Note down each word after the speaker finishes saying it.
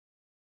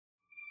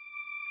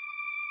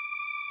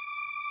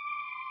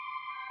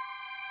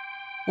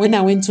When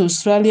I went to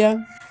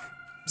Australia,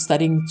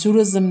 studying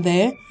tourism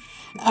there,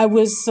 I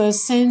was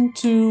sent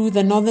to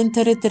the Northern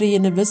Territory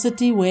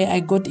University where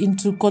I got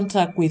into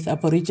contact with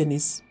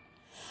Aborigines.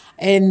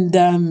 And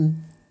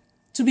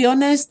to be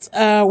honest,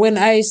 when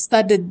I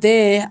started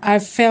there, I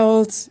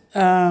felt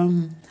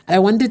I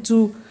wanted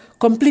to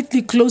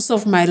completely close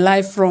off my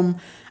life from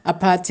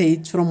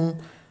apartheid, from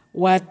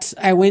what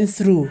I went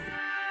through.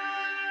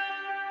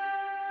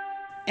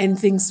 And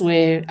things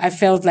where I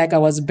felt like I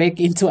was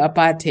back into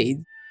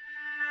apartheid.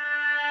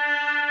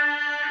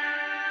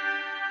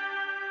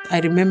 I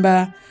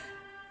remember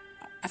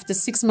after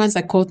 6 months,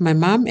 I called my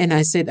mom and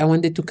I said I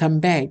wanted to come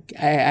back.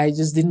 I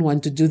just didn't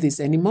want to do this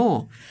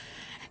anymore.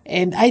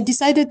 And I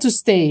decided to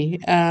stay.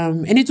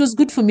 And it was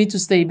good for me to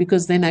stay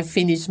because then I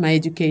finished my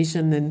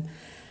education and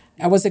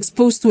I was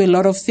exposed to a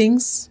lot of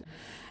things.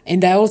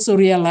 And I also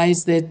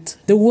realized that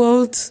the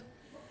world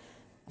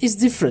is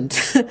different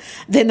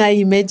than I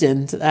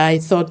imagined. I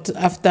thought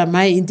after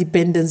my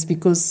independence,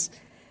 because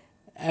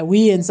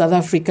we in South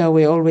Africa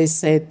were always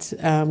said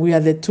we are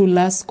the two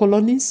last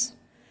colonies.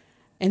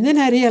 And then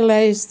I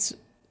realized,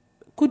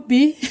 could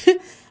be,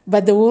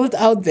 but the world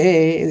out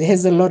there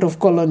has a lot of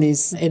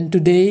colonies. And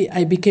today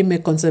I became a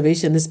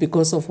conservationist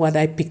because of what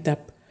I picked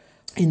up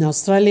in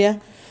Australia.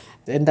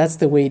 And that's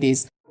the way it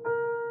is.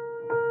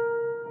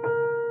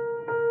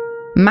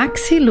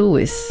 Maxi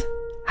Lewis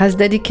has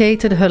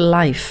dedicated her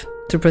life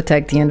to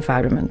protect the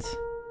environment.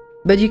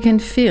 But you can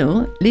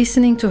feel,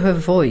 listening to her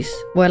voice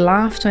where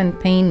laughter and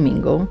pain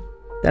mingle,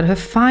 that her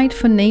fight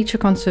for nature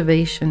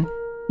conservation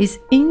is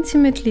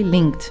intimately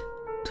linked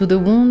to the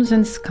wounds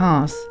and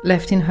scars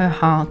left in her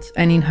heart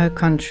and in her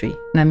country,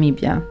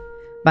 Namibia,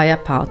 by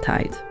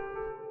apartheid.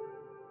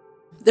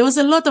 There was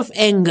a lot of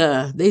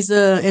anger.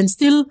 And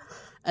still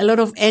a lot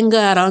of anger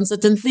around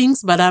certain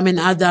things, but I'm an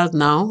adult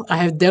now. I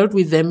have dealt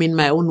with them in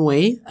my own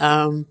way.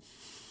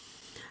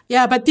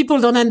 But people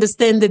don't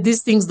understand that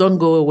these things don't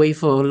go away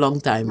for a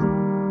long time.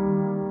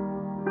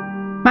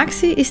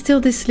 Maxi is still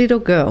this little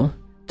girl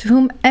to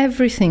whom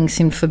everything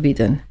seemed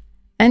forbidden,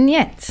 and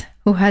yet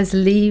who has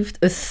lived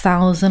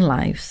 1,000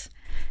 lives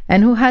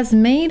and who has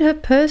made her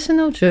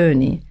personal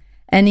journey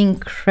an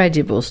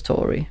incredible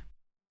story.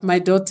 My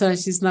daughter,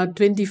 she's now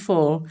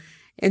 24,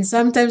 and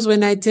sometimes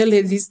when I tell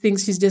her these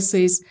things, she just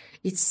says,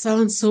 "It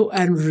sounds so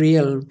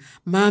unreal.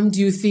 Mom, do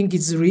you think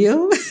it's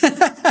real?"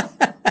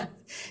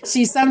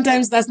 She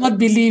sometimes does not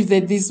believe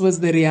that this was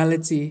the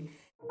reality.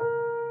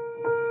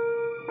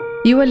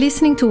 You are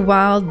listening to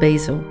Wild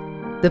Basil,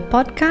 the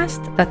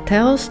podcast that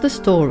tells the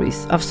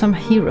stories of some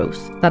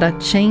heroes that are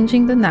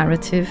changing the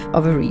narrative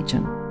of a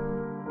region.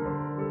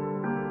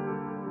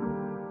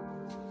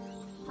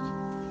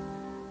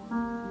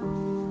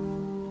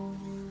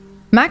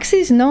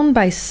 Maxi is known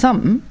by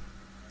some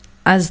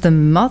as the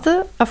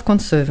mother of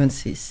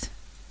conservancies.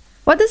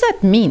 What does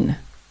that mean?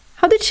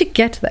 How did she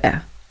get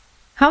there?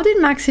 How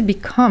did Maxi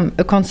become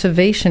a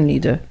conservation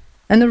leader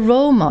and a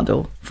role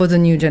model for the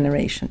new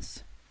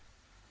generations?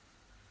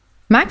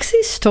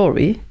 Maxi's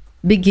story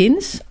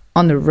begins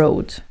on a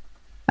road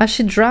as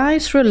she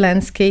drives through a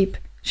landscape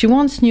she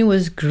once knew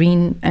was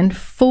green and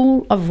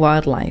full of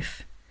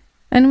wildlife,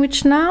 and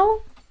which now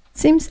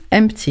seems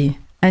empty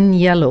and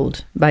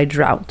yellowed by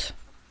drought.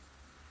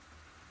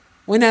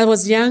 When I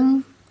was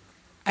young,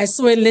 I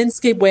saw a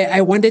landscape where I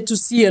wanted to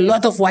see a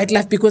lot of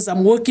wildlife because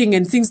I'm working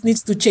and things need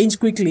to change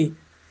quickly.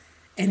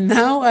 And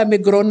now I'm a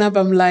grown-up,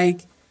 I'm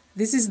like,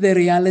 this is the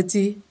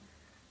reality.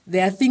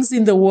 There are things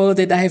in the world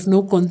that I have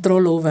no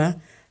control over.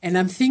 And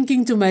I'm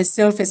thinking to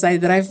myself as I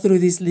drive through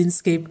this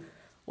landscape,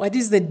 what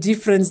is the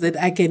difference that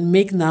I can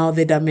make now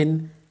that I'm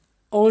an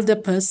older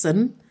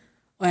person?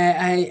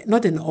 I'm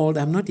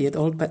not yet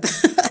old, but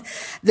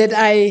that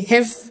I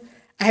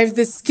have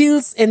the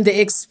skills and the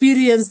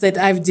experience that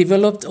I've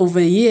developed over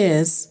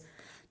years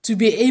to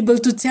be able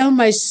to tell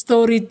my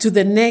story to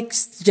the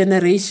next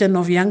generation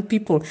of young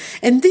people.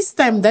 And this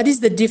time, that is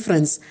the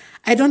difference.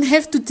 I don't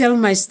have to tell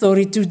my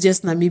story to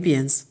just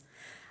Namibians.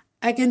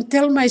 I can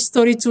tell my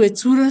story to a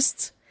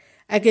tourist.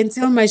 I can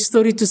tell my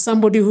story to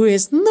somebody who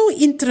has no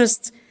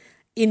interest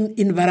in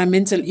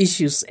environmental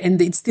issues, and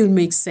it still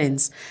makes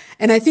sense.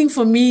 And I think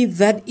for me,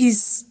 that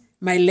is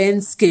my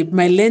landscape.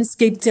 My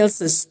landscape tells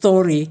a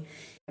story,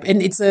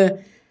 and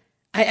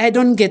I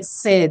don't get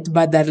sad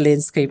by that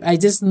landscape. I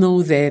just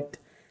know that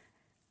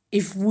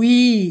if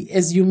we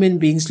as human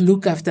beings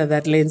look after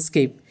that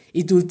landscape,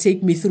 it will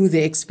take me through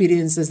the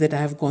experiences that I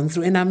have gone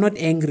through. And I'm not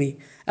angry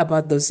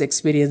about those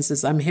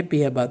experiences. I'm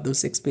happy about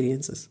those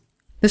experiences.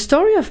 The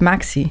story of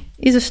Maxi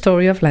is a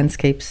story of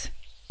landscapes,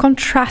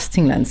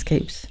 contrasting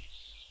landscapes,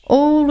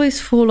 always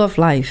full of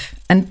life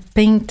and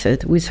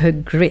painted with her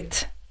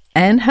grit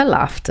and her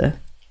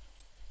laughter.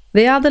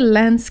 They are the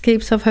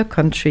landscapes of her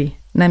country,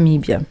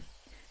 Namibia.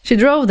 She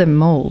drove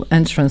them all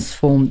and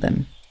transformed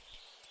them.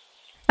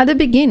 At the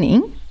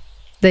beginning,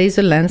 there is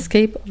a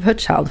landscape of her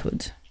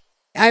childhood.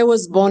 I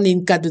was born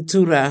in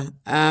Kadutura,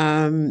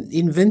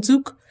 in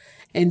Windhoek.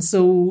 And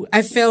so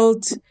I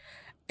felt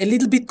a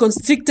little bit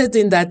constricted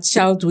in that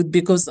childhood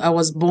because I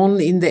was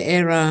born in the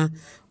era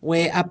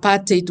where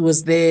apartheid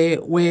was there,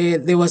 where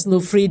there was no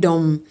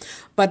freedom.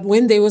 But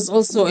when there was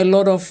also a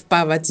lot of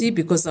poverty,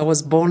 because I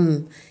was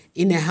born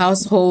in a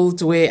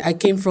household where I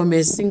came from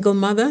a single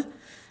mother,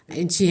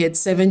 and she had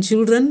 7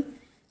 children,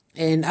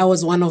 and I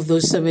was one of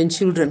those 7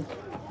 children.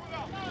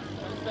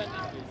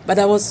 But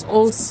I was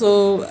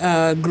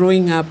also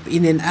growing up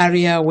in an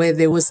area where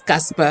there was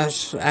Casper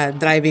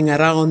driving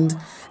around.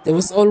 There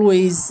was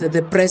always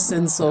the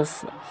presence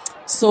of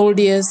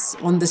soldiers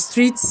on the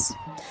streets.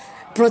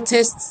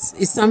 Protests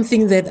is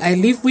something that I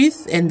live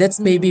with, and that's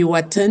maybe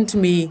what turned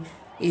me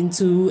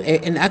into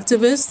an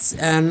activist,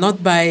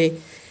 not by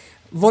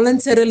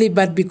voluntarily,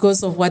 but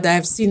because of what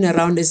I've seen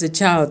around as a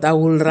child. I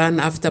will run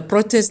after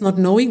protests, not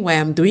knowing why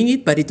I'm doing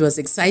it, but it was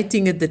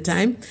exciting at the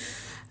time.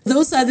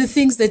 Those are the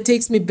things that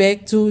takes me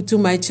back to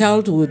my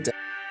childhood.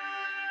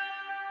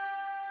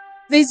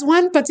 There's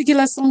one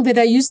particular song that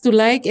I used to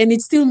like, and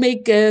it still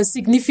makes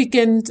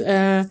significant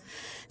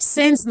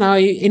sense now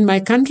in my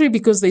country,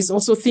 because there's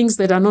also things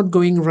that are not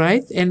going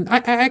right, and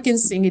I can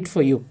sing it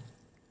for you.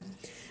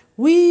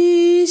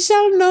 We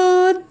shall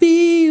not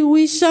be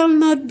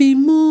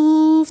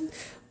moved.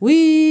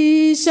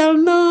 We shall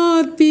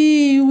not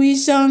be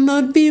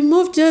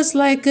moved, just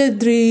like a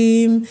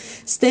dream,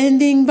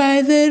 standing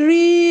by the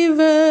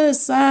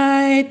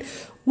riverside.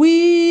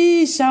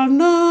 We shall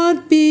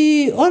not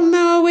be on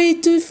our way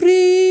to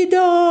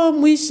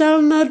freedom. We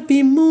shall not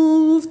be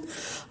moved.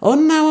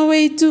 On our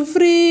way to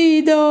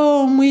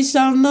freedom, we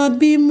shall not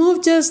be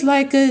moved, just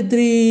like a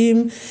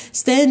dream,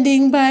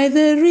 standing by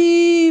the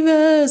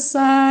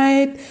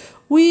riverside.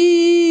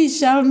 We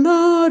shall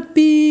not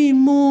be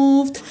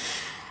moved.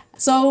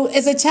 So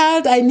as a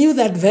child, I knew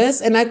that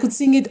verse, and I could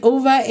sing it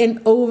over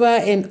and over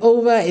and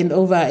over and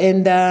over.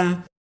 And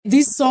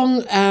this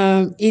song,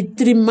 it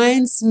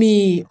reminds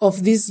me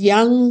of these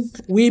young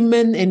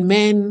women and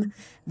men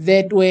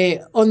that were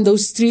on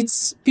those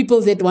streets,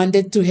 people that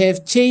wanted to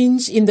have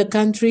change in the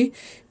country.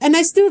 And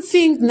I still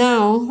think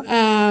now,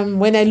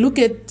 when I look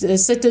at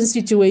certain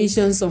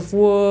situations of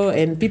war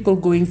and people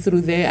going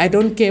through there, I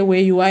don't care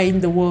where you are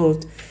in the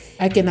world,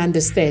 I can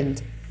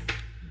understand.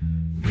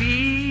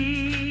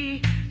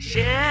 We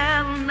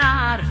shall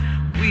not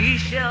be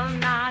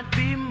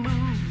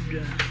moved.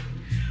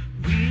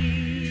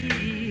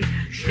 We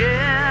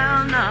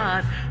shall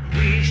not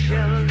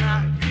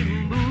be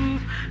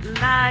moved,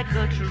 like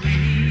a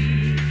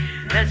tree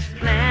that's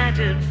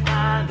planted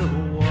by the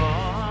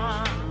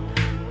water.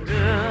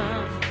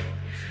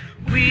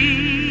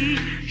 We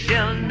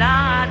shall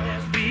not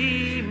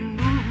be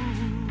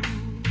moved.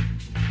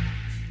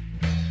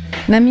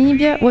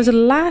 Namibia was the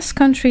last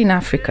country in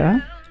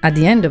Africa at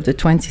the end of the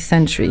 20th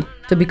century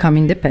to become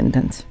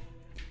independent.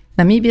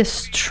 Namibia's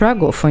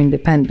struggle for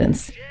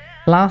independence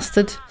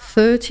lasted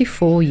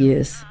 34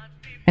 years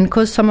and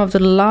caused some of the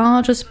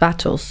largest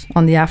battles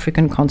on the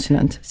African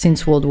continent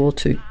since World War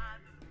II.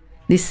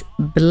 This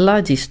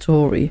bloody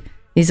story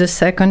is a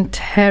second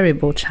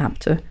terrible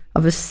chapter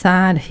of a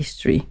sad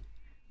history,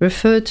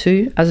 referred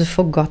to as a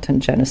forgotten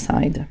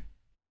genocide.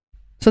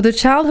 So the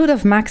childhood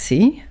of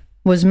Maxi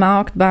was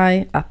marked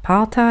by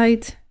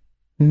apartheid,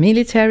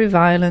 military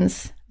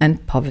violence,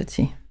 and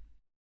poverty.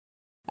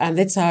 And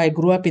that's how I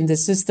grew up in the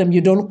system.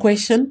 You don't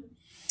question.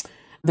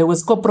 There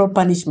was corporal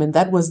punishment.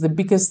 That was the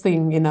biggest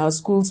thing in our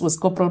schools, was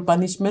corporal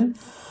punishment.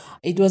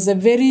 It was a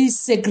very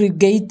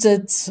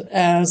segregated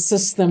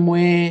system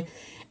where,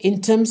 in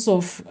terms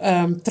of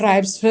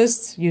tribes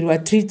first, you were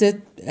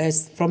treated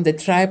as from the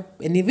tribe.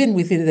 And even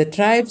within the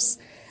tribes,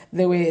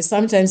 there were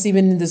sometimes,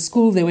 even in the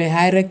school, there were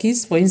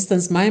hierarchies. For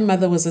instance, my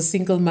mother was a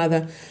single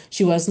mother.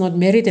 She was not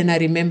married. And I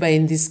remember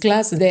in this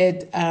class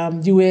that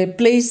you were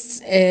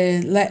placed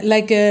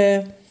like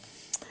a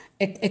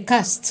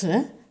caste.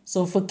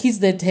 So for kids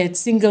that had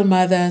single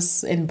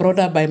mothers and brought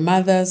up by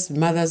mothers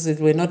that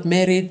were not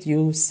married,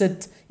 you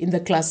sit in the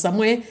class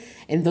somewhere.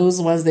 And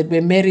those ones that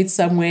were married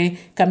somewhere,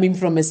 coming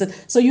from a...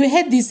 So you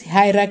had this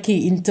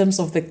hierarchy in terms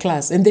of the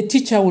class. And the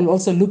teacher will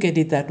also look at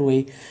it that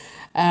way.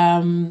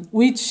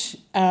 Which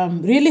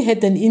really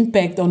had an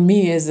impact on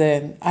me as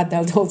an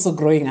adult also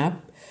growing up,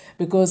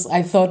 because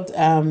I thought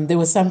there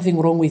was something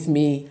wrong with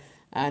me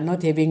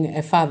not having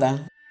a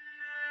father.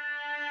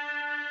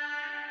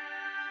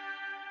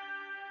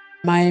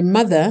 My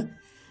mother,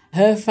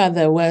 her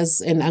father was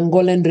an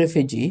Angolan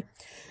refugee,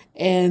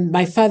 and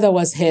my father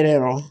was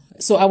Herero.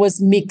 So I was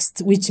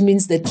mixed, which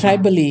means that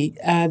tribally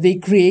they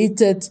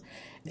created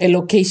a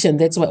location,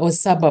 that's what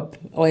was suburb,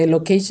 or a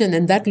location,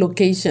 and that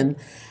location,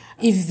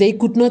 if they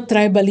could not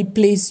tribally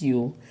place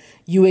you,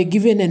 you were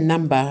given a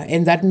number,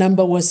 and that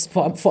number was,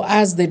 for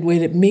us that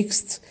were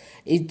mixed,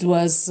 it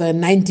was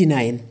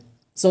 99.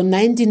 So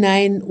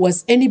 99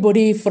 was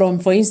anybody from,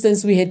 for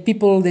instance, we had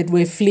people that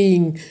were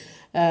fleeing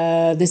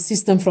the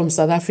system from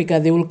South Africa,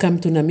 they will come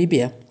to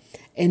Namibia.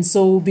 And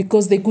so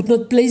because they could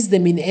not place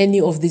them in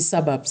any of these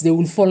suburbs, they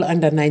will fall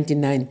under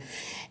 99.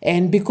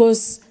 And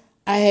because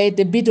I had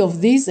a bit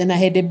of this and I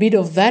had a bit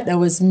of that, I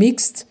was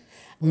mixed.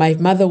 My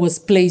mother was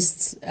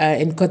placed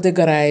and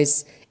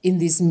categorized in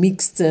this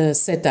mixed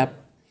setup.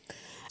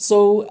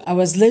 So I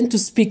was learned to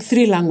speak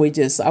 3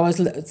 languages. I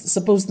was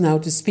supposed now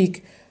to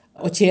speak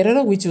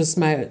Ocherero, which was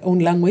my own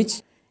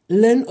language,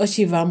 learn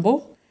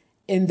Oshivambo,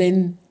 and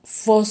then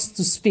forced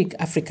to speak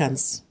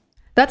Afrikaans.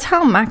 That's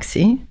how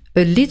Maxi,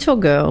 a little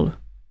girl,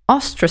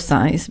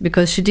 ostracized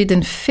because she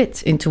didn't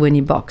fit into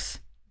any box,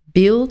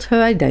 built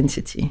her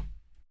identity.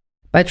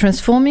 By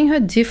transforming her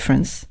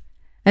difference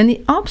and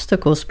the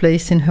obstacles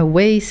placed in her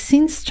way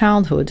since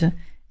childhood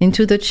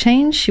into the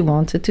change she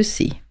wanted to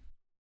see.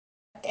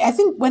 I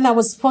think when I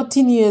was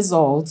 14 years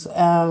old,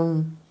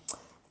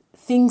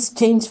 things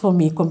changed for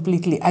me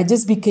completely. I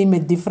just became a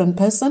different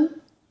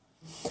person.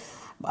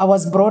 I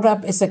was brought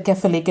up as a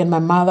Catholic, and my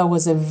mother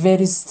was a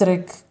very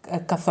strict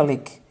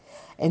Catholic.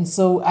 And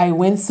so I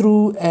went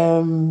through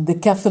the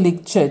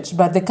Catholic Church,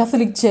 but the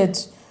Catholic Church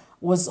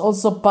was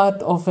also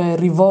part of a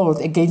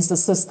revolt against the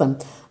system.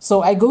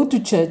 So I go to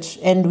church,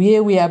 and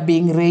here we are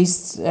being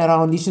raised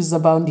around issues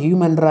about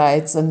human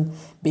rights and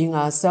being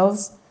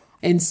ourselves.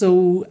 And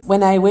so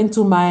when I went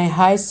to my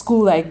high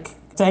school, like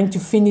trying to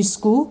finish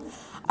school,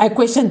 I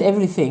questioned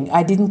everything.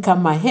 I didn't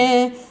comb my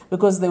hair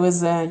because there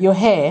was your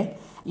hair.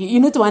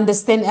 You need to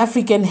understand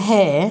African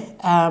hair,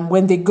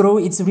 when they grow,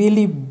 it's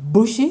really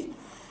bushy.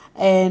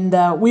 And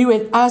we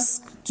were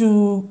asked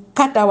to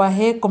cut our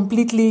hair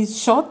completely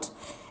short.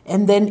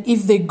 And then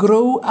if they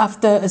grow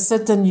after a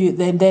certain,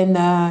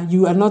 then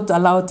you are not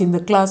allowed in the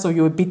class, or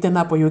you were beaten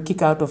up, or you were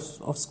kicked out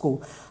of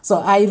school.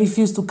 So I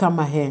refused to comb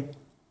my hair.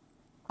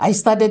 I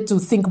started to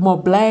think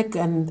more black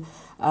and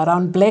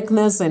around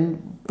blackness,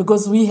 and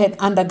because we had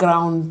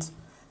underground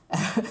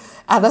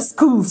other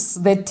schools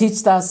that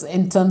teach us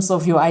in terms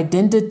of your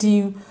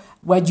identity,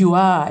 what you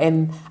are.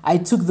 And I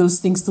took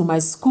those things to my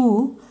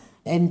school,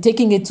 and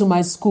taking it to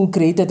my school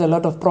created a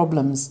lot of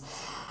problems.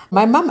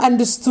 My mom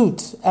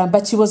understood,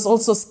 but she was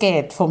also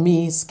scared for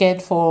me,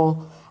 scared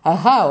for her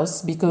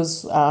house,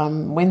 because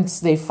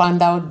once they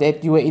found out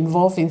that you were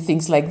involved in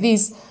things like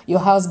this, your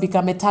house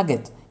became a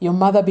target. Your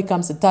mother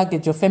becomes a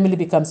target, your family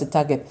becomes a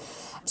target.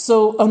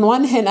 So on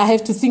one hand, I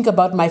have to think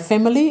about my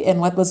family and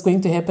what was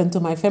going to happen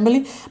to my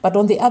family. But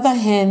on the other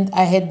hand,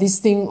 I had this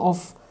thing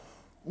of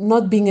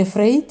not being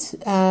afraid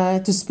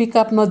to speak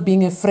up, not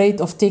being afraid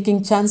of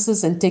taking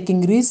chances and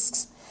taking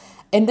risks.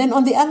 And then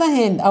on the other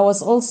hand, I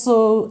was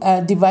also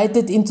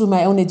divided into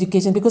my own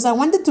education, because I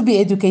wanted to be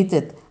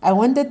educated. I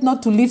wanted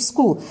not to leave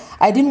school.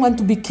 I didn't want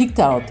to be kicked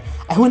out.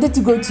 I wanted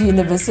to go to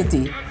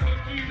university.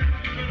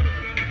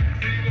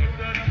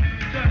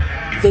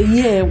 The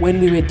year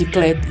when we were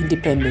declared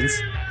independence,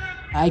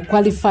 I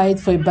qualified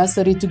for a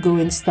bursary to go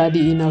and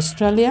study in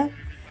Australia.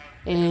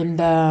 And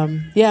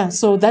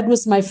so that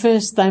was my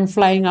first time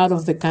flying out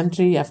of the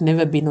country. I've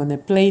never been on a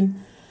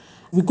plane.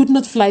 We could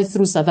not fly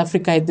through South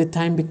Africa at the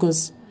time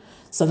because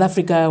South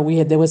Africa,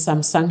 there were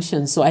some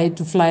sanctions. So I had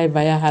to fly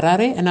via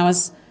Harare, and I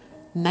was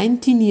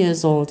 19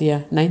 years old.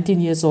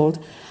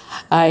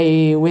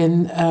 I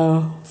went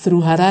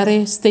through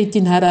Harare, stayed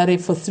in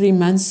Harare for 3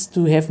 months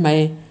to have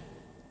my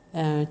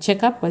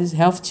checkup,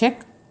 health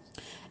check,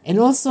 and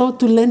also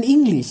to learn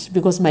English,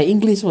 because my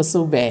English was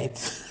so bad.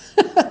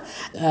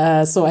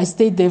 So I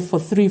stayed there for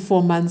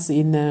 3-4 months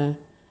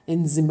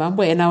in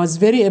Zimbabwe, and I was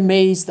very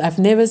amazed. I've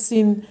never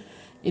seen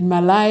in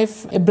my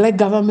life a black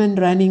government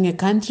running a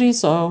country,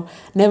 so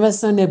never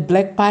seen a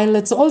black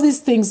pilot. So all these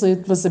things,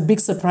 it was a big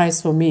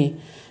surprise for me,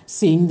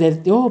 seeing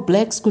that,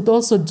 blacks could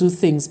also do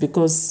things,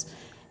 because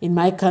in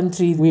my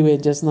country, we were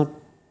just not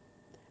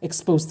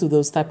exposed to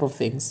those type of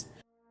things.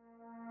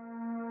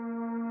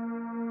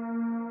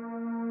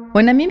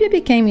 When Namibia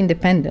became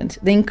independent,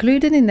 they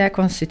included in their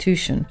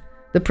constitution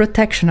the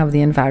protection of the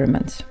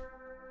environment.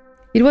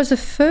 It was the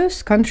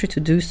first country to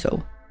do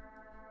so.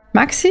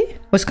 Maxi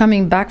was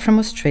coming back from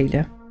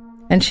Australia,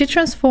 and she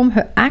transformed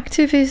her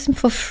activism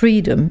for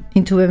freedom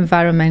into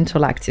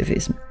environmental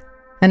activism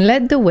and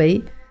led the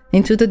way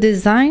into the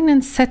design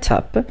and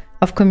setup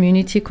of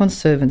community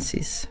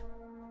conservancies.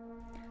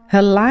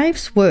 Her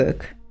life's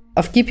work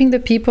of keeping the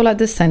people at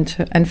the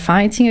center and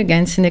fighting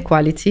against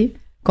inequality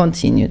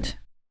continued.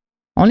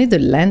 Only the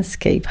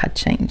landscape had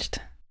changed.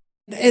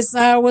 As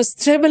I was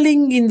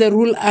traveling in the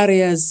rural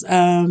areas,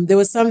 there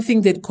was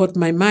something that caught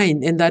my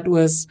mind, and that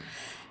was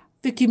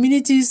the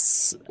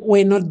communities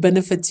were not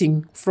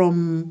benefiting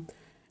from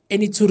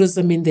any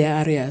tourism in their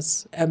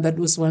areas. And that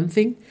was one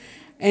thing.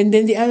 And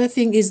then the other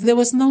thing is there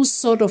was no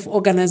sort of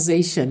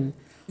organization,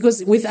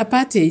 because with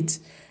apartheid,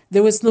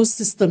 there was no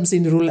systems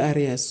in rural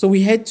areas. So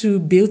we had to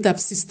build up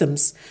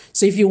systems.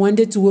 So if you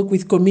wanted to work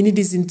with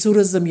communities in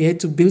tourism, you had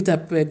to build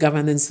up a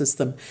governance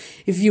system.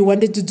 If you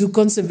wanted to do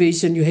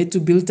conservation, you had to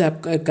build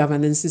up a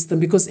governance system,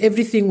 because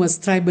everything was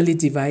tribally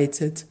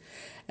divided.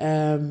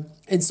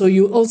 And so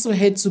you also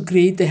had to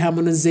create a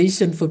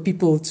harmonization for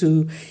people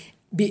to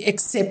be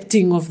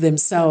accepting of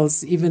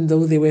themselves, even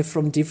though they were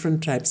from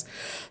different tribes.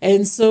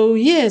 And so,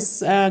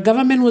 yes,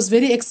 government was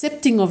very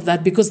accepting of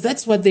that, because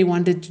that's what they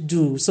wanted to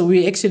do. So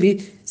we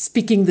actually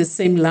speaking the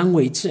same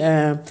language.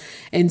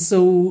 And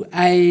so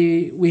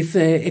I, with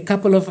a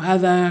couple of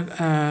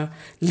other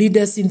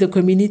leaders in the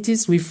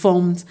communities, we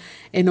formed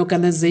an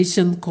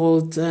organization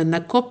called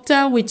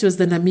NACOPTA, which was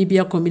the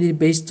Namibia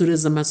Community-Based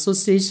Tourism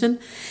Association.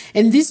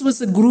 And this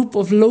was a group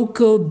of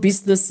local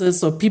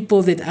businesses or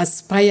people that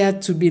aspire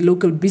to be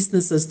local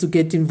businesses to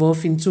get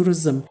involved in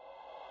tourism.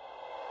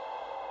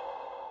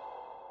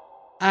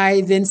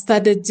 I then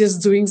started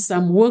just doing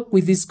some work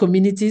with these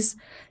communities,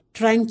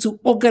 trying to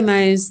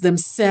organize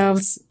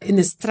themselves in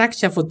a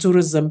structure for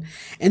tourism.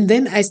 And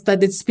then I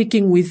started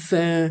speaking with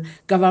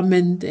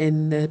government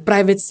and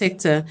private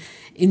sector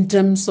in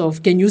terms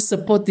of, can you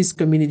support these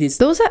communities?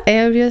 Those are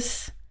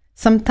areas,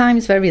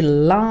 sometimes very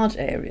large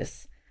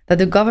areas, that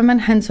the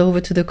government hands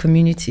over to the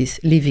communities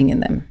living in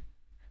them.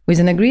 With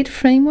an agreed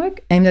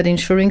framework aimed at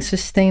ensuring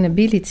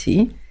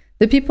sustainability,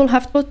 the people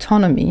have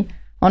autonomy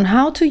on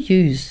how to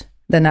use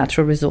the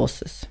natural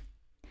resources.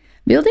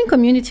 Building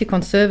community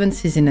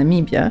conservancies in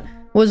Namibia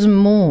was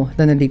more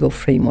than a legal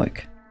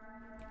framework.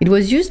 It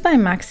was used by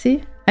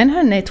Maxi and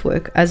her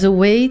network as a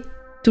way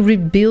to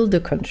rebuild the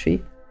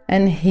country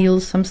and heal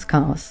some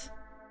scars.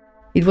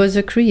 It was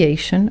a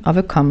creation of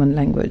a common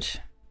language.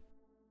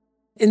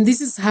 And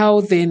this is how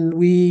then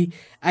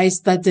I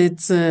started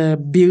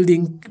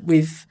building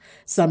with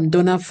some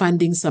donor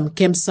funding, some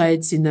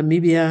campsites in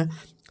Namibia,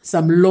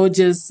 some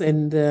lodges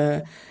and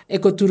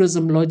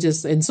ecotourism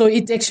lodges. And so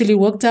it actually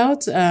worked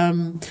out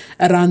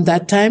around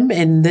that time.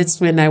 And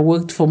that's when I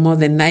worked for more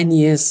than 9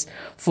 years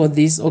for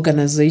this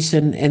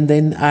organization. And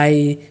then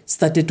I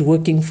started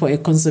working for a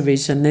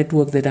conservation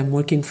network that I'm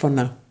working for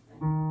now.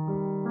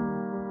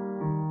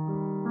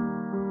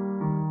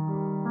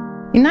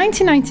 In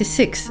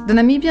 1996, the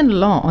Namibian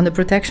law on the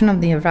protection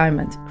of the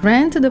environment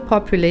granted a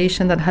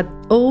population that had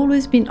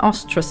always been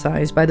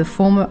ostracized by the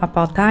former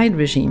apartheid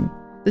regime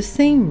the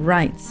same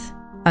rights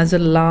as the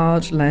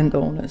large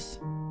landowners.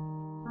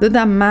 The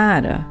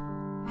Damara,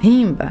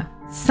 Himba,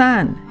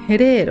 San,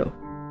 Herero,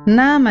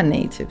 Nama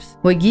natives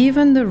were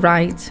given the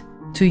right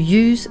to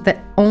use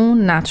their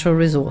own natural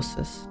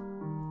resources,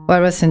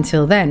 whereas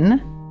until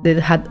then, they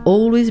had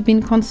always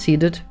been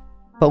considered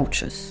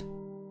poachers.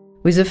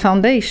 With the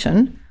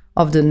foundation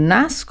of the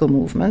NASCO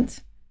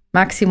movement,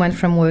 Maxi went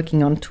from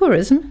working on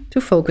tourism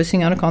to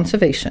focusing on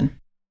conservation.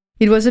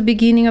 It was the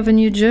beginning of a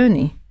new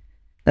journey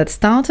that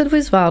started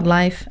with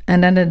wildlife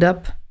and ended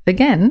up,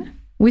 again,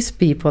 with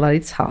people at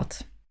its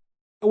heart.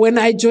 When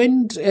I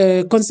joined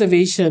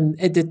conservation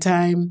at the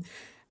time,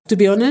 to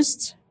be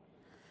honest,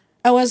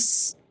 I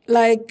was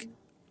like,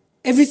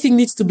 everything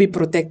needs to be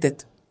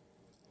protected.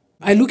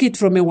 I look at it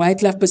from a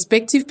wildlife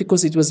perspective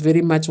because it was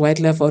very much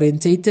wildlife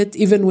orientated.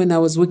 Even when I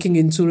was working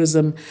in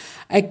tourism,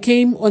 I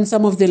came on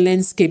some of the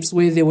landscapes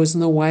where there was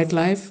no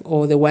wildlife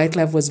or the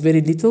wildlife was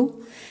very little.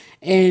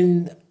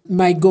 And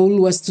my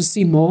goal was to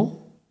see more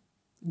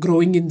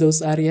growing in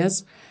those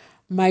areas.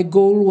 My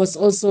goal was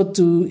also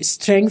to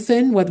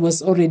strengthen what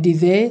was already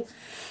there.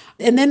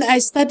 And then I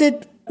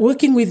started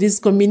working with these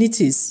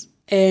communities.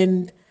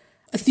 And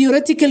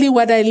theoretically,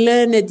 what I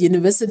learned at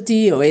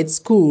university or at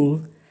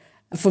school,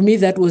 for me,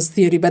 that was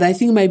theory. But I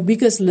think my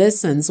biggest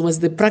lessons was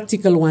the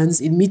practical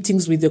ones in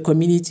meetings with the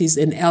communities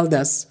and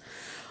elders,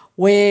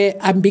 where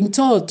I'm being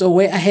taught or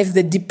where I have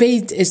the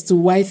debate as to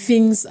why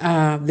things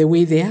are the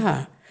way they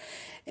are.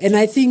 And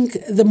I think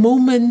the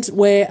moment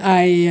where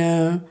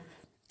I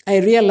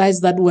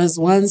realized that was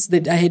once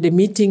that I had a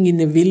meeting in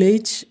a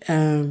village,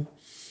 and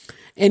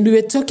we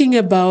were talking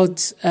about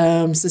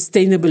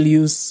sustainable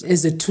use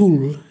as a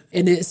tool,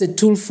 and as a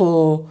tool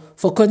for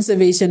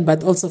conservation,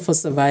 but also for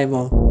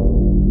survival.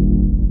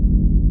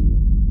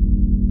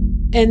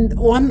 And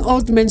one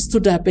old man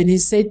stood up and he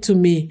said to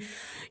me,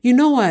 you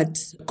know what?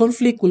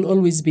 Conflict will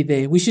always be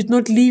there. We should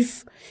not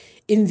live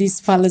in this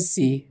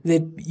fallacy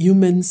that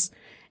humans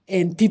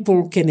and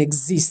people can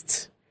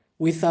exist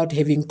without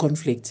having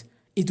conflict.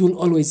 It will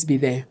always be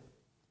there,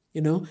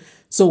 you know.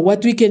 So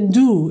what we can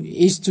do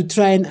is to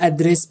try and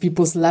address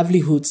people's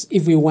livelihoods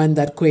if we want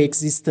that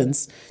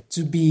coexistence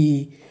to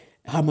be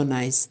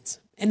harmonized.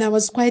 And I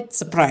was quite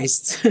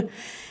surprised.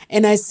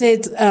 And I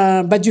said,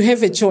 but you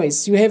have a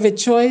choice. You have a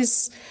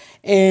choice,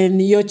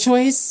 and your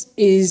choice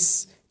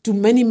is to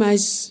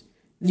minimize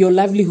your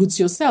livelihoods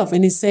yourself.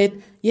 And he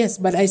said, yes,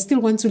 but I still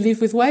want to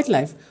live with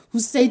wildlife. Who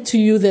said to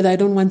you that I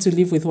don't want to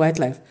live with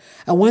wildlife?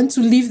 I want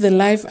to live the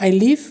life I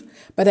live,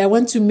 but I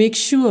want to make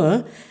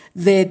sure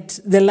that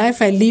the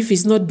life I live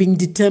is not being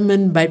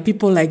determined by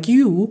people like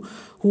you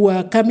who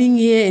are coming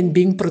here and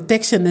being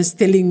protectionists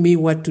telling me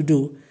what to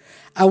do.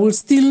 I will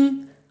still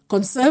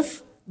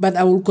conserve, but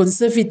I will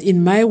conserve it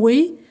in my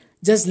way.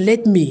 Just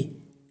let me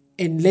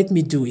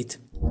do it.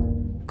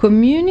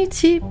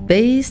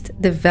 Community-based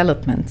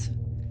development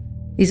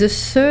is a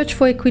search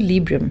for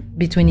equilibrium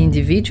between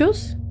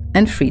individuals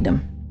and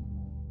freedom.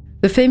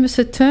 The famous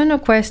eternal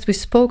quest we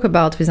spoke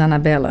about with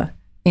Annabella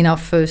in our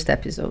first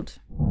episode.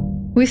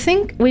 We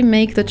think we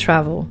make the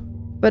travel,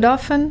 but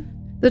often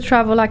the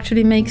travel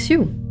actually makes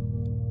you.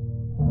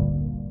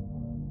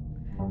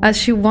 As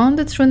she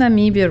wandered through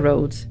Namibia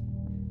roads,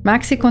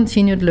 Maxi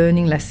continued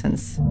learning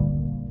lessons.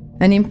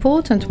 An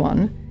important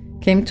one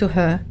came to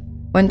her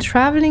when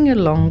traveling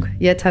along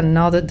yet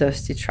another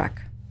dusty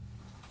track.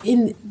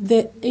 In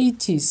the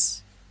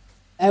 80s,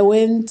 I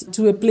went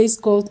to a place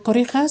called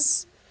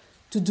Correjas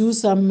to do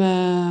some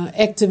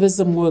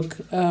activism work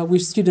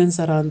with students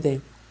around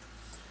there.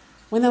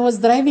 When I was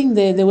driving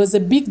there was a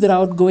big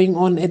drought going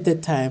on at the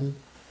time.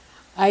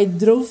 I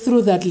drove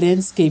through that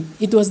landscape.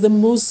 It was the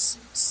most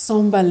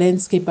somber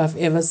landscape I've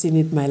ever seen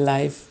in my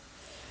life.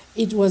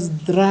 It was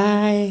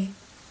dry.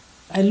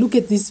 I look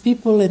at these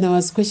people and I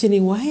was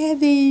questioning, why are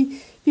they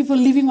people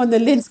living on the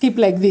landscape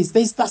like this?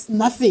 There's just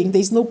nothing.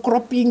 There's no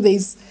cropping.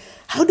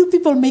 How do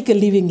people make a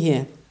living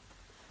here?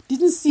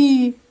 Didn't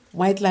see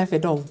wildlife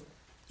at all.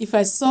 If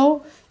I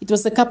saw, it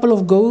was a couple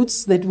of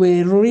goats that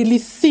were really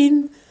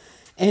thin,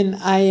 and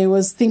I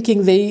was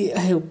thinking,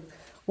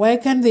 why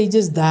can't they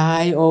just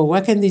die, or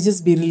why can't they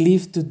just be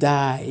relieved to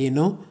die,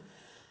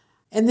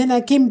 And then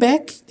I came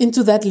back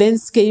into that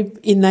landscape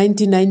in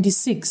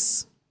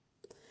 1996.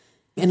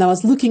 And I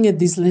was looking at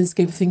this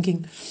landscape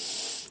thinking,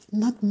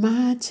 not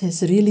much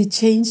has really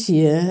changed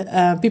here.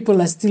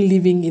 People are still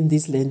living in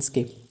this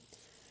landscape.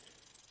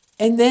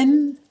 And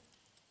then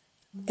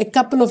a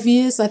couple of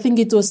years, I think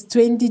it was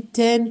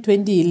 2010,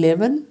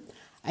 2011,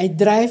 I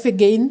drive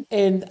again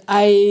and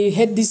I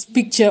had this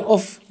picture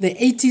of the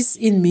 80s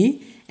in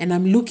me, and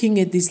I'm looking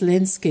at this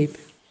landscape,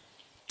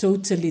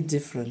 totally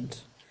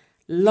different.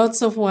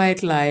 Lots of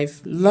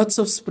wildlife, lots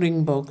of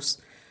springboks,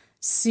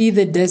 see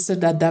the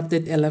desert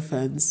adapted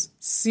elephants,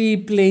 see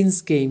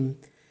plains game.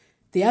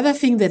 The other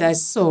thing that I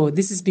saw,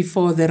 this is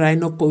before the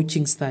rhino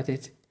poaching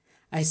started,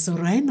 I saw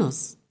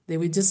rhinos. They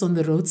were just on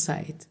the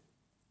roadside.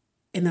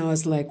 And I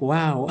was like,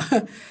 wow,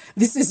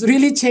 this has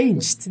really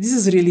changed. This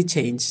has really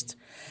changed.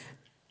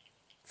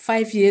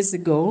 5 years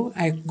ago,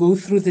 I go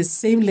through the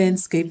same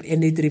landscape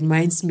and it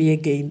reminds me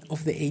again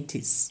of the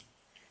 80s.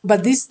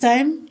 But this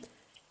time,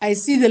 I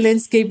see the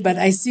landscape, but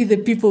I see the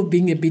people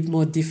being a bit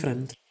more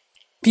different.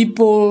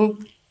 People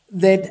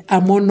that are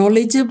more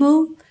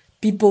knowledgeable,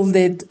 people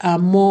that are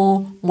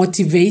more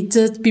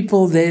motivated,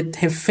 people that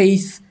have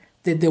faith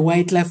that the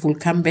wildlife will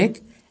come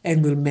back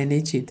and will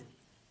manage it.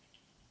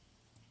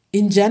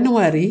 In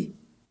January,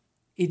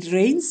 it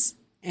rains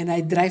and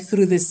I drive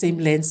through the same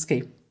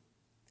landscape.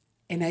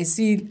 And I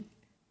see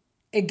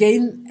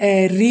again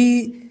a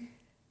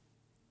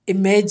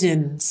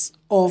re-emergence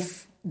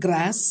of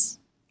grass,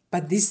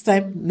 but this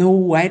time no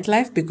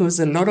wildlife because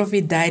a lot of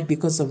it died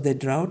because of the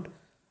drought.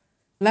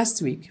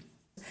 Last week,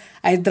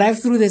 I drive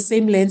through the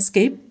same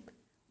landscape.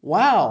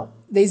 Wow,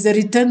 there's a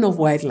return of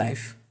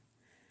wildlife.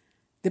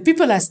 The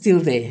people are still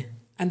there.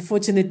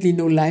 Unfortunately,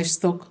 no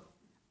livestock,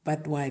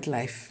 but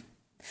wildlife.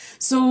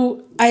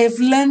 So I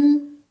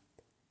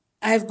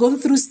have gone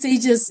through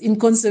stages in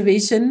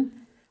conservation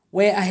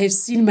where I have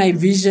seen my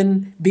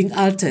vision being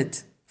altered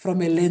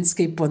from a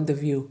landscape point of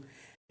view.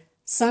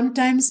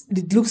 Sometimes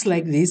it looks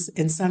like this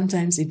and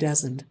sometimes it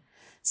doesn't.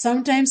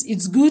 Sometimes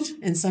it's good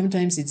and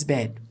sometimes it's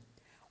bad.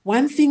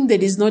 One thing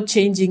that is not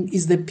changing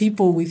is the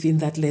people within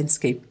that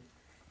landscape,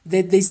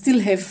 that they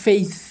still have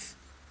faith.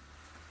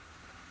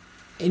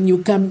 And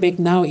you come back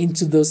now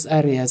into those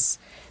areas.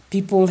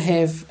 People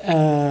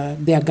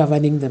they are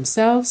governing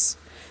themselves.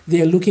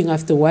 They are looking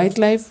after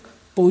wildlife.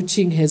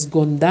 Poaching has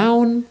gone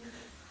down.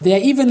 They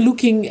are even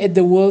looking at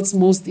the world's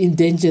most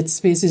endangered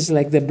species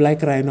like the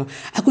black rhino.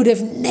 I could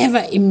have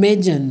never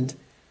imagined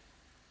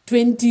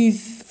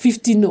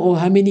 2015 or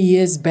how many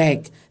years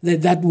back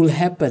that will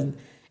happen.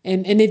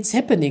 And it's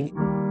happening.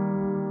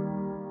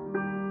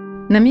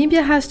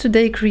 Namibia has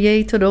today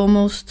created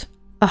almost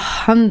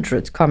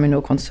 100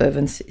 communal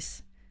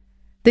conservancies.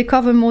 They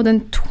cover more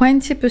than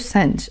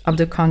 20% of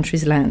the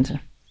country's land.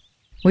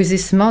 With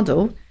this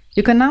model,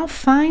 you can now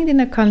find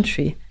in a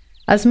country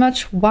as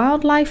much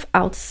wildlife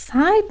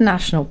outside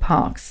national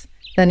parks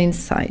than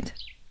inside.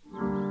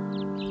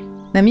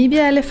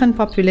 Namibia elephant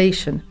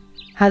population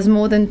has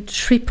more than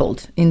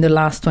tripled in the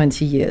last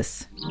 20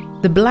 years.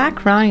 The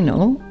black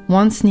rhino,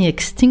 once near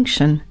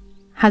extinction,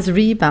 has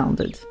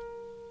rebounded.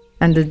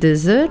 And the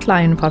desert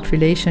lion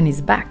population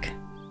is back.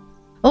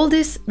 All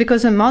this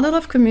because a model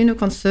of communal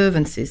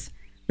conservancies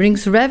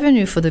brings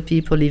revenue for the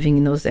people living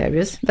in those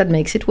areas that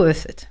makes it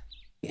worth it.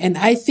 And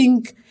I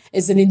think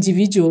as an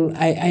individual,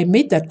 I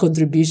made that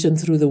contribution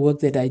through the work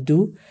that I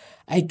do.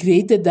 I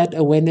created that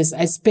awareness.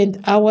 I spent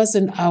hours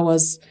and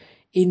hours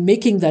in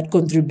making that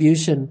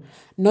contribution,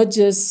 not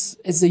just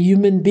as a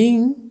human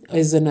being,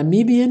 as a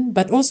Namibian,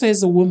 but also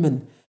as a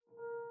woman.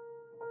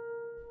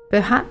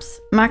 Perhaps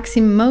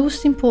Maxi's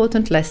most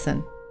important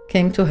lesson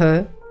came to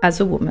her as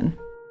a woman.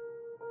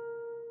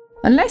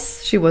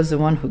 Unless she was the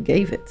one who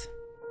gave it.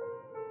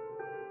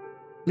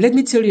 Let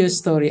me tell you a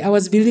story. I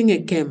was building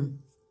a camp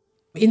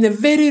in a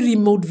very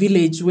remote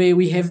village where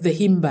we have the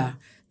Himba,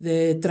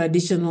 the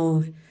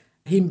traditional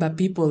Himba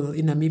people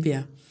in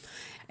Namibia.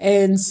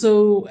 And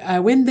so I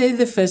went there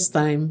the first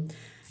time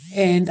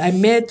and I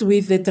met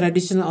with the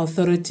traditional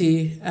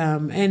authority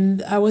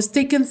and I was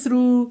taken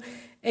through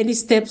any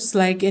steps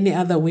like any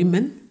other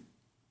women.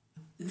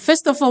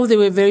 First of all, they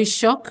were very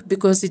shocked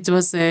because it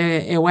was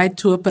a white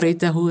tour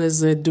operator who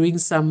was doing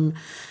some,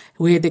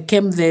 we had a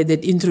camp there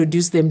that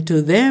introduced them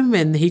to them,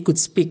 and he could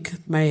speak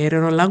my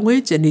Herero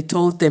language, and he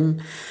told them,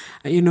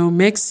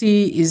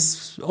 Maxi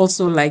is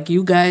also like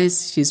you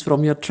guys. She's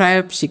from your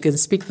tribe. She can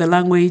speak the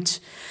language.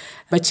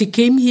 But she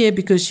came here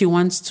because she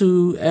wants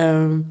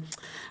to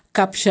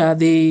capture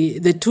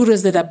the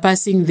tourists that are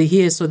passing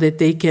here so that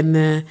they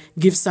can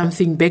give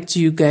something back to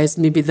you guys.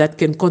 Maybe that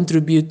can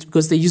contribute,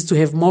 because they used to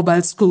have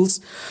mobile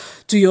schools,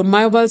 to your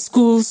mobile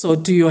schools or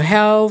to your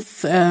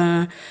health,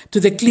 to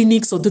the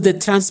clinics or to the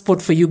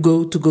transport for you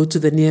to go to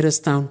the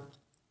nearest town.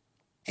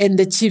 And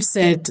the chief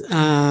said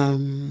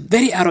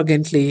very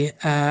arrogantly,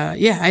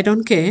 I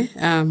don't care.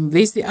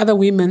 There's the other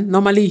women.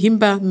 Normally,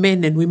 Himba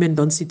men and women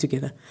don't sit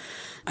together.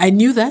 I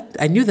knew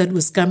that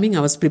was coming. I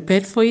was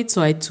prepared for it.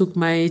 So I took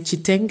my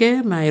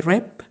chitenge, my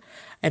rep,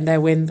 and I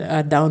went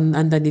down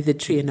underneath the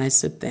tree and I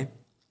sat there.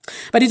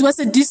 But it was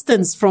a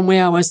distance from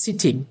where I was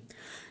sitting.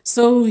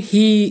 So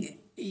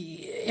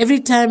every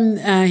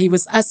time he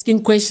was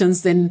asking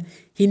questions, then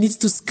he needs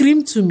to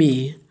scream to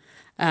me.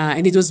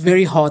 And it was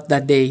very hot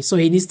that day. So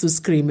he needs to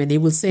scream and he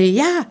will say,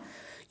 yeah,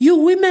 you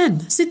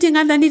women sitting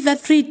underneath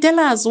that tree, tell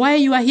us why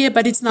you are here.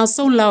 But it's now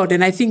so loud.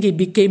 And I think he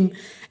became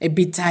a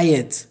bit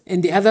tired.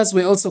 And the others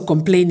were also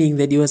complaining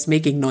that he was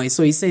making noise.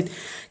 So he said,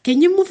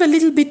 can you move a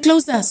little bit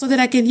closer so that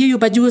I can hear you?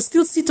 But you will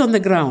still sit on the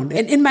ground.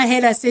 And in my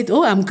head, I said,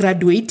 I'm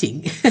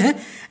graduating.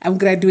 I'm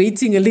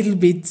graduating a little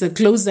bit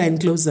closer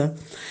and closer.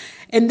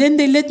 And then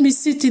they let me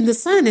sit in the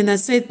sun. And I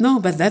said, no,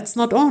 but that's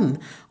not on.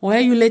 Why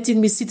are you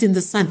letting me sit in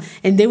the sun?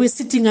 And they were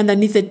sitting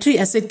underneath a tree.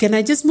 I said, can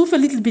I just move a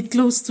little bit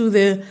close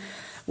to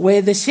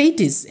where the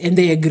shade is? And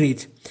they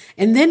agreed.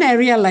 And then I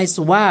realized,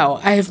 wow,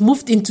 I have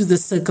moved into the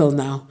circle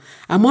now.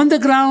 I'm on the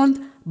ground,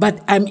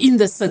 but I'm in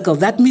the circle.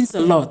 That means a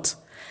lot.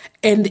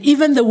 And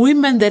even the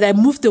women that I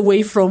moved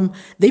away from,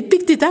 they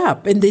picked it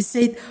up and they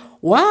said,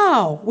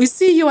 wow, we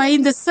see you are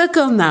in the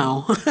circle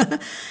now.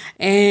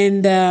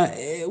 And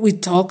we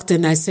talked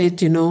and I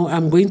said,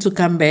 I'm going to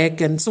come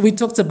back. And so we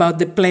talked about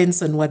the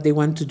plans and what they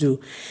want to do.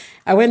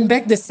 I went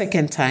back the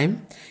second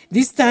time.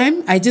 This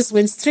time, I just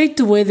went straight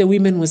to where the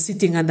women were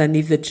sitting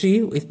underneath the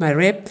tree with my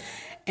rep.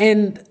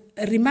 And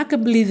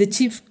remarkably, the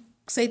chief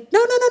said,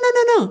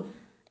 no.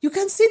 You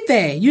can't sit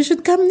there. You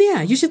should come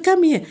near. You should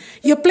come here.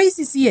 Your place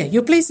is here.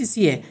 Your place is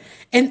here.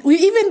 And we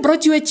even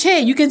brought you a chair.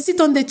 You can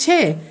sit on the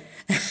chair.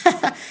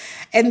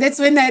 And that's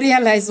when I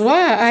realized,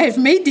 wow, I have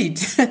made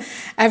it.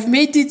 I've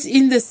made it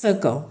in the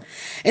circle.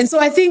 And so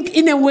I think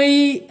in a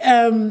way,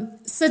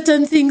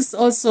 certain things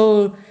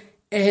also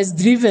has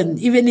driven,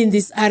 even in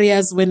these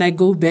areas when I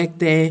go back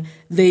there,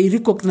 they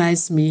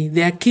recognize me.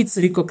 Their kids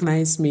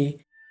recognize me.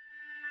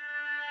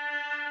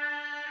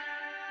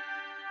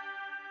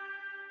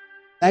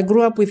 I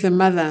grew up with a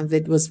mother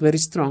that was very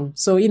strong.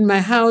 So in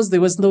my house,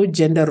 there was no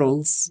gender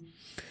roles.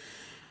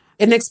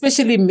 And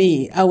especially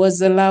me, I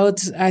was allowed,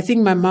 I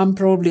think my mom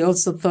probably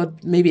also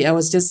thought maybe I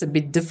was just a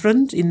bit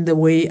different in the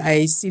way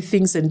I see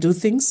things and do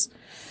things.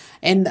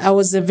 And I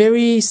was a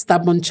very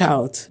stubborn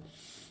child.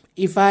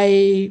 If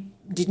I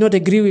did not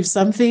agree with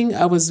something,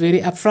 I was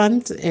very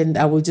upfront and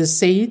I will just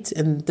say it.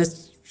 And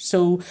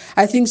so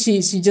I think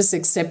she just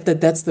accepted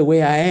that's the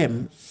way I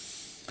am.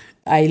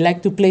 I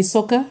like to play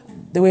soccer.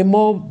 There were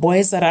more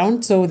boys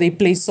around, so they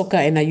play soccer,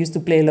 and I used to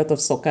play a lot of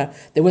soccer.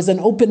 There was an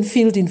open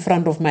field in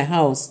front of my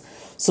house,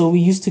 so we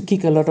used to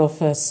kick a lot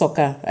of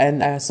soccer,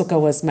 and soccer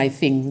was my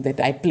thing that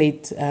I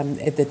played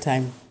at the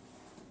time.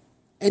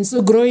 And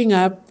so growing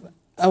up,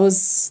 I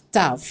was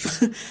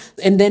tough.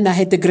 And then I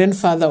had a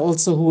grandfather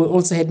also who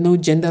also had no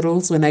gender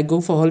roles. When I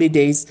go for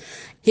holidays,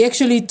 he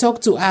actually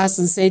talked to us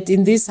and said,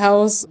 in this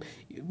house,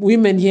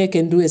 women here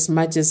can do as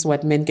much as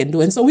what men can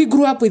do. And so we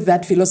grew up with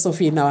that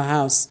philosophy in our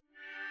house.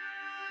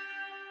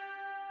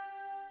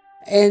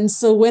 And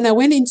so when I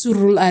went into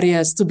rural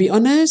areas, to be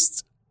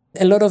honest,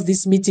 a lot of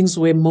these meetings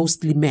were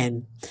mostly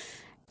men.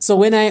 So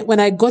when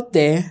I got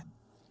there,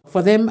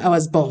 for them, I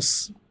was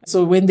boss.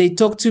 So when they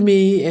talk to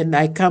me and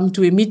I come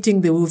to a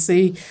meeting, they will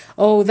say,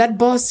 oh, that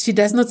boss, she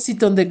does not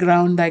sit on the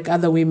ground like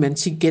other women.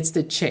 She gets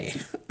the chair.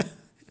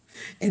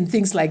 And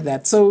things like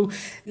that. So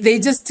they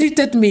just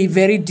treated me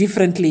very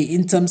differently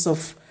in terms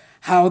of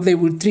how they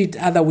would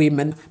treat other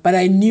women. But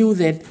I knew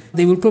that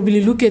they will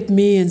probably look at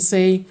me and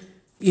say,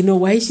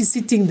 why is she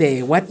sitting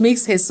there? What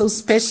makes her so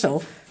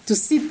special to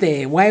sit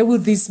there? Why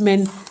would these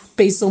men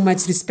pay so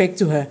much respect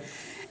to her?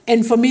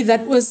 And for me,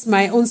 that was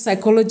my own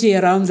psychology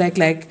around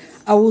like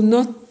I will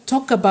not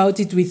talk about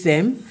it with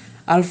them.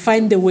 I'll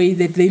find a way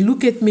that they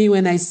look at me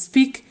when I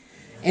speak,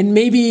 and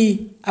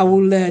maybe I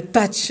will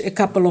touch a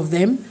couple of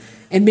them.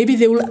 And maybe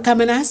they will come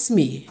and ask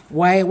me,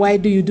 why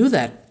do you do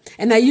that?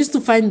 And I used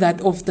to find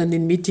that often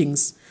in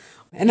meetings.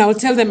 And I will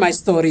tell them my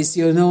stories,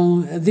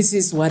 this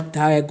is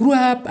how I grew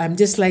up. I'm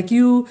just like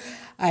you.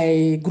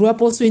 I grew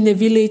up also in a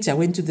village. I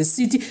went to the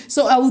city.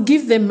 So I will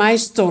give them my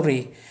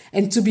story.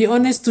 And to be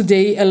honest,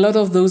 today, a lot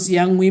of those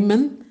young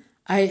women,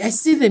 I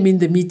see them in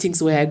the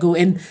meetings where I go.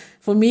 And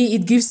for me,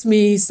 it gives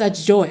me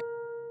such joy.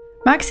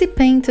 Maxi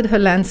painted her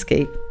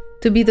landscape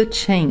to be the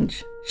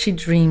change she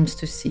dreams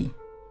to see.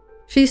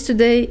 She is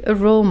today a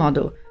role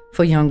model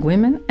for young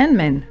women and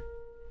men,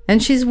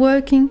 and she's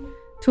working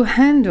to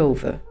hand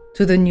over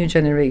to the new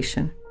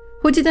generation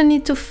who didn't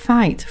need to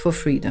fight for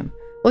freedom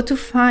or to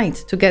fight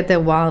to get their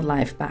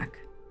wildlife back.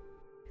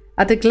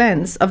 At a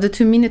glance of the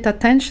 2-minute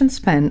attention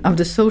span of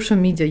the social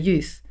media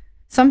youth,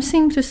 some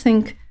seem to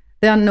think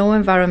there are no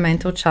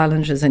environmental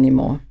challenges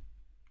anymore,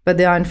 but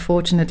they are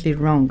unfortunately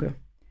wrong.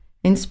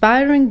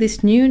 Inspiring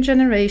this new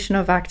generation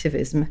of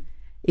activism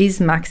is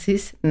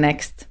Maxi's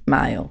next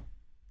mile.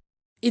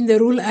 In the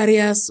rural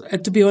areas,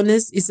 to be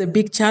honest, it's a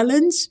big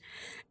challenge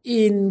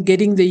in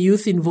getting the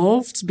youth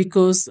involved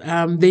because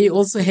they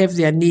also have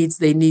their needs.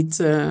 They need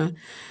to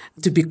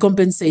be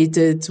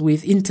compensated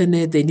with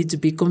internet. They need to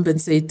be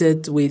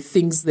compensated with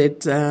things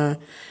that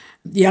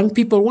young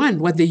people want,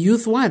 what the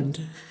youth want.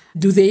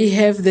 Do they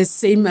have the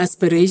same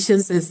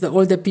aspirations as the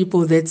older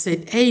people that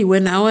said, hey,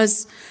 when I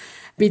was a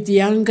bit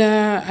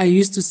younger, I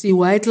used to see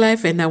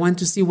wildlife and I want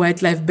to see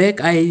wildlife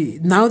back.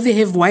 Now they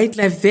have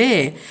wildlife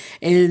there.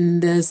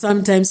 And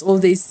sometimes all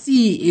they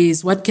see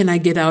is what can I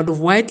get out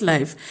of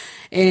wildlife?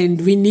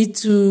 And we need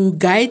to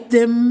guide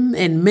them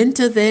and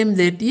mentor them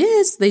that,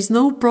 yes, there's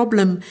no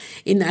problem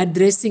in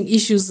addressing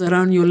issues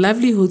around your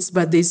livelihoods,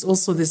 but there's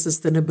also the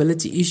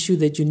sustainability issue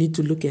that you need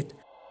to look at.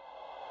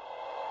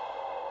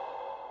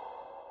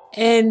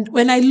 And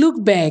when I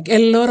look back, a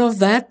lot of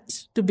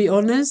that, to be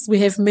honest, we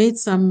have made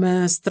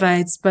some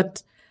strides,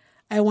 but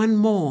I want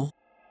more.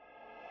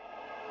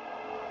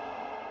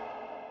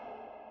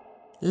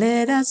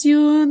 Let us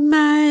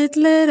unite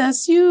in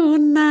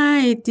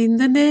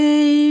the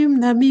name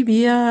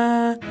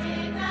Namibia.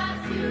 Let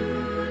us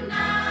unite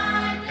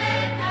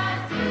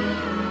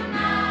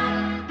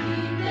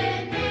in the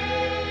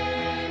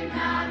name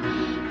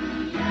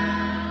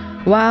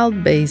Namibia.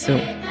 Wild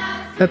Basil,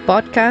 a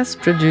podcast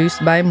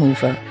produced by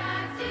Mover.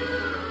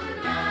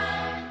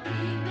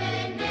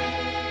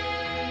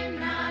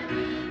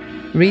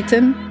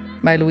 Written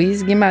by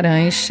Luiz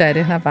Guimarães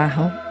Scherer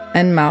Navarro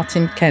and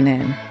Martin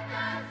Kennen.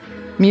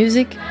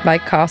 Music by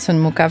Carson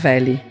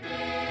Mukavelli.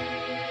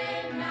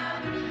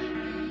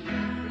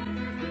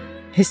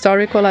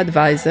 Historical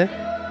Advisor,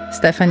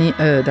 Stephanie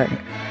Erdang.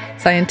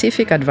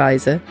 Scientific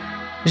Advisor,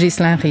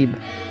 Ghislain Ribes.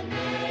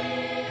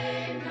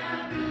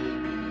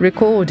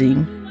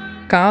 Recording,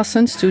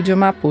 Carson Studio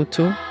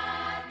Maputo.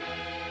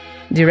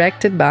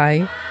 Directed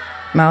by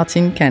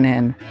Martin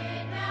Kennen.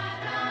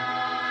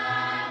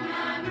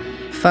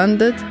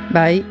 Funded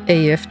by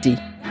AFD.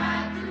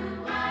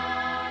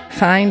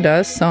 Find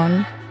us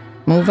on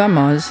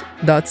movamos.co.mz.